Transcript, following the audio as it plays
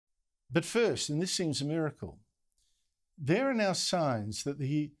But first, and this seems a miracle, there are now signs that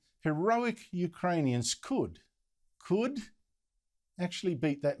the heroic Ukrainians could actually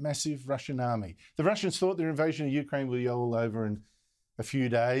beat that massive Russian army. The Russians thought their invasion of Ukraine would be all over in a few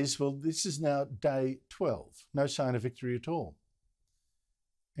days. Well, this is now day 12. No sign of victory at all.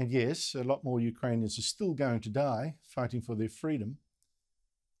 And yes, a lot more Ukrainians are still going to die fighting for their freedom.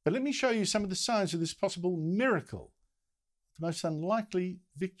 But let me show you some of the signs of this possible miracle, the most unlikely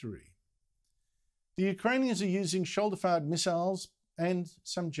victory. The Ukrainians are using shoulder-fired missiles and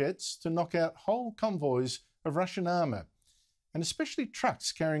some jets to knock out whole convoys of Russian armour, and especially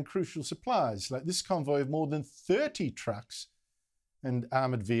trucks carrying crucial supplies, like this convoy of more than 30 trucks and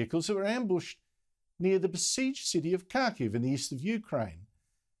armoured vehicles that were ambushed near the besieged city of Kharkiv in the east of Ukraine.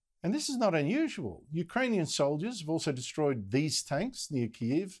 And this is not unusual. Ukrainian soldiers have also destroyed these tanks near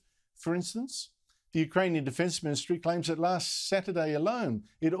Kiev, for instance. The Ukrainian Defence Ministry claims that last Saturday alone,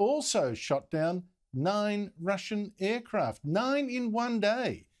 it also shot down 9 Russian aircraft, 9 in one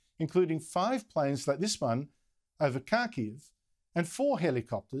day, including 5 planes like this one over Kharkiv, and 4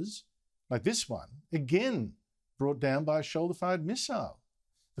 helicopters like this one, again brought down by a shoulder-fired missile.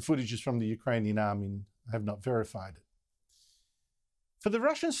 The footage is from the Ukrainian army and I have not verified it. For the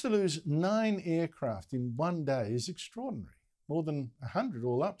Russians to lose 9 aircraft in one day is extraordinary, more than 100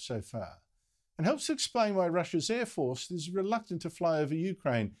 all up so far, and helps to explain why Russia's Air Force is reluctant to fly over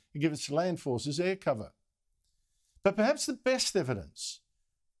Ukraine and give its land forces air cover. But perhaps the best evidence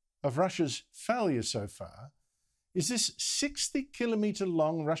of Russia's failure so far is this 60-kilometre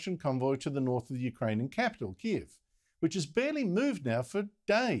long Russian convoy to the north of the Ukrainian capital, Kiev, which has barely moved now for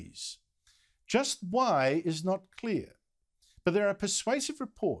days. Just why is not clear, but there are persuasive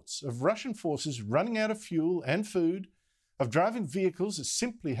reports of Russian forces running out of fuel and food, of driving vehicles that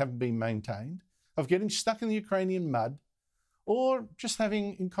simply haven't been maintained, of getting stuck in the Ukrainian mud, or just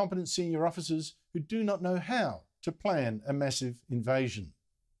having incompetent senior officers who do not know how to plan a massive invasion.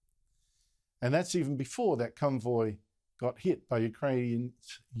 And that's even before that convoy got hit by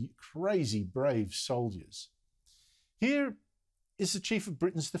Ukrainians' crazy brave soldiers. Here is the Chief of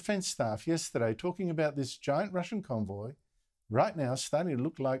Britain's Defence Staff yesterday talking about this giant Russian convoy right now starting to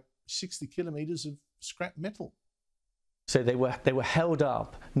look like 60 kilometres of scrap metal. So they were held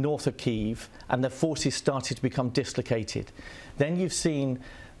up north of Kyiv and their forces started to become dislocated. Then you've seen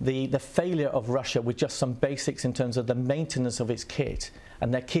the failure of Russia with just some basics in terms of the maintenance of its kit,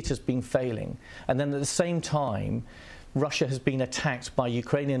 and their kit has been failing. And then at the same time, Russia has been attacked by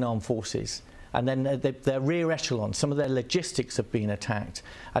Ukrainian armed forces. And then their rear echelon, some of their logistics have been attacked.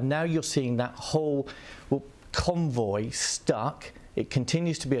 And now you're seeing that whole convoy stuck. It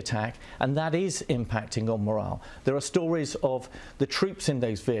continues to be attacked, and that is impacting on morale. There are stories of the troops in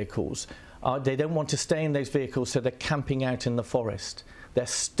those vehicles. They don't want to stay in those vehicles, so they're camping out in the forest. They're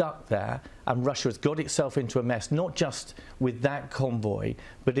stuck there, and Russia has got itself into a mess, not just with that convoy,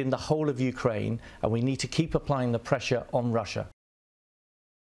 but in the whole of Ukraine, and we need to keep applying the pressure on Russia.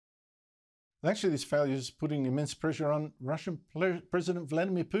 Actually, this failure is putting immense pressure on Russian President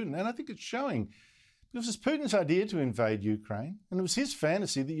Vladimir Putin, and I think it's showing. Because it was Putin's idea to invade Ukraine, and it was his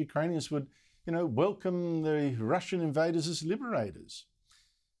fantasy that Ukrainians would, welcome the Russian invaders as liberators.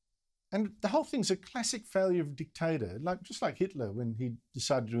 And the whole thing's a classic failure of a dictator, just like Hitler when he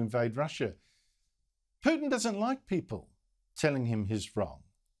decided to invade Russia. Putin doesn't like people telling him he's wrong,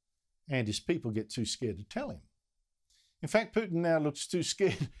 and his people get too scared to tell him. In fact, Putin now looks too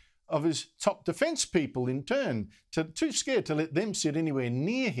scared of his top defence people in turn, too scared to let them sit anywhere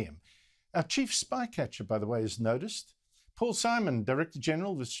near him. Our chief spy catcher, by the way, has noticed. Paul Simon, Director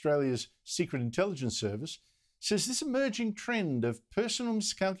General of Australia's Secret Intelligence Service, says this emerging trend of personal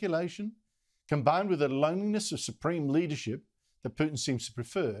miscalculation, combined with a loneliness of supreme leadership that Putin seems to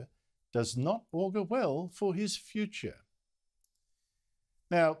prefer, does not augur well for his future.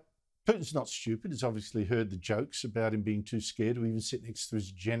 Now, Putin's not stupid. He's obviously heard the jokes about him being too scared to even sit next to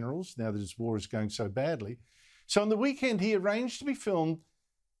his generals now that his war is going so badly. So on the weekend, he arranged to be filmed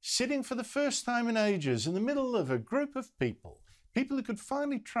sitting for the first time in ages in the middle of a group of people who could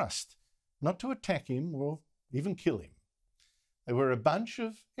finally trust not to attack him or even kill him. They were a bunch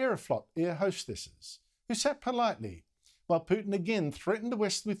of Aeroflot air hostesses who sat politely while Putin again threatened the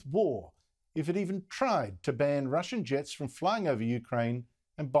West with war if it even tried to ban Russian jets from flying over Ukraine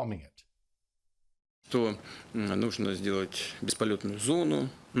and bombing it. То нужно сделать бесполетную зону,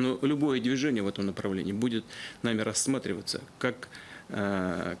 но любое движение в этом направлении будет нами рассматриваться как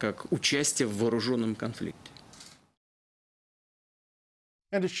участие в вооруженном конфликте.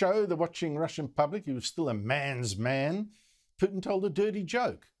 And to show the watching Russian public he was still a man's man, Putin told a dirty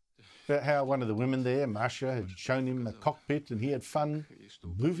joke about how one of the women there, Masha, had shown him a cockpit and he had fun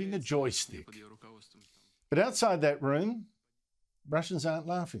moving a joystick. But outside that room, Russians aren't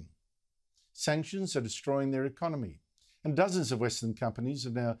laughing. Sanctions are destroying their economy, and dozens of Western companies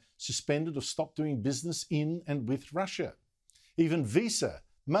have now suspended or stopped doing business in and with Russia. Even Visa,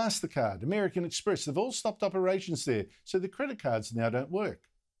 MasterCard, American Express, they've all stopped operations there, so the credit cards now don't work.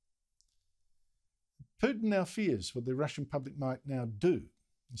 Putin now fears what the Russian public might now do,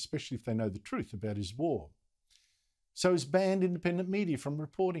 especially if they know the truth about his war. So he's banned independent media from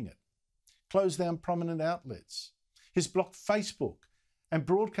reporting it, closed down prominent outlets. He's blocked Facebook and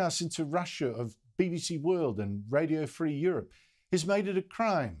broadcasts into Russia of BBC World and Radio Free Europe. He's made it a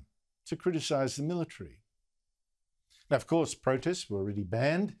crime to criticise the military. Now, of course, protests were already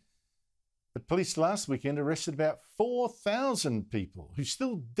banned, but police last weekend arrested about 4,000 people who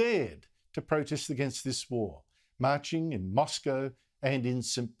still dared to protest against this war, marching in Moscow and in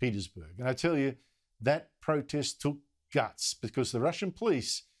St. Petersburg. And I tell you, that protest took guts because the Russian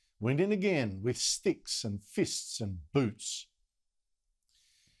police went in again with sticks and fists and boots.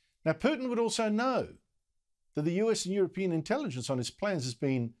 Now, Putin would also know that the US and European intelligence on his plans has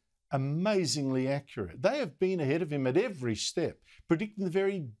been amazingly accurate. They have been ahead of him at every step, predicting the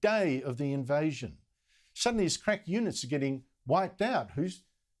very day of the invasion. Suddenly his crack units are getting wiped out. Who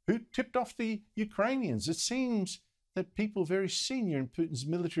tipped off the Ukrainians? It seems that people very senior in Putin's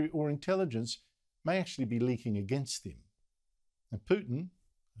military or intelligence may actually be leaking against him. And Putin,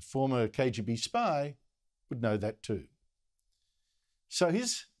 a former KGB spy, would know that too. So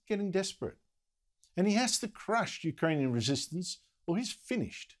he's getting desperate. And he has to crush Ukrainian resistance or he's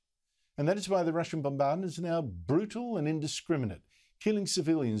finished. And that is why the Russian bombardment is now brutal and indiscriminate, killing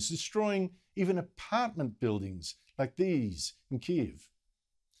civilians, destroying even apartment buildings like these in Kiev.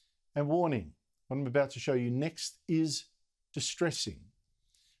 And warning, what I'm about to show you next is distressing.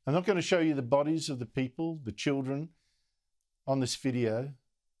 I'm not going to show you the bodies of the people, the children, on this video,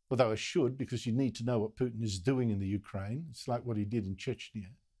 although I should, because you need to know what Putin is doing in the Ukraine. It's like what he did in Chechnya.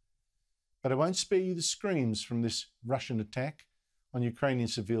 But I won't spare you the screams from this Russian attack on Ukrainian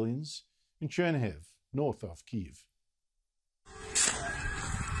civilians in Chernihiv, north of Kiev.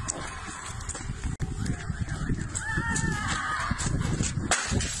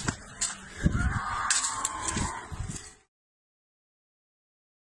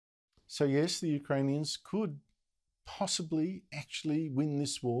 So yes, the Ukrainians could possibly actually win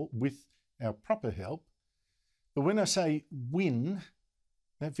this war with our proper help. But when I say win,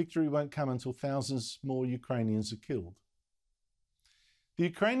 that victory won't come until thousands more Ukrainians are killed. The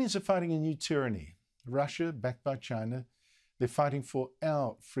Ukrainians are fighting a new tyranny. Russia, backed by China, they're fighting for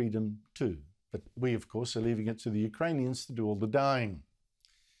our freedom too. But we, of course, are leaving it to the Ukrainians to do all the dying.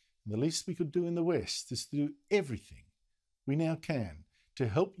 And the least we could do in the West is to do everything we now can to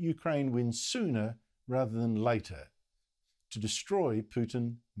help Ukraine win sooner rather than later, to destroy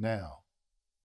Putin now.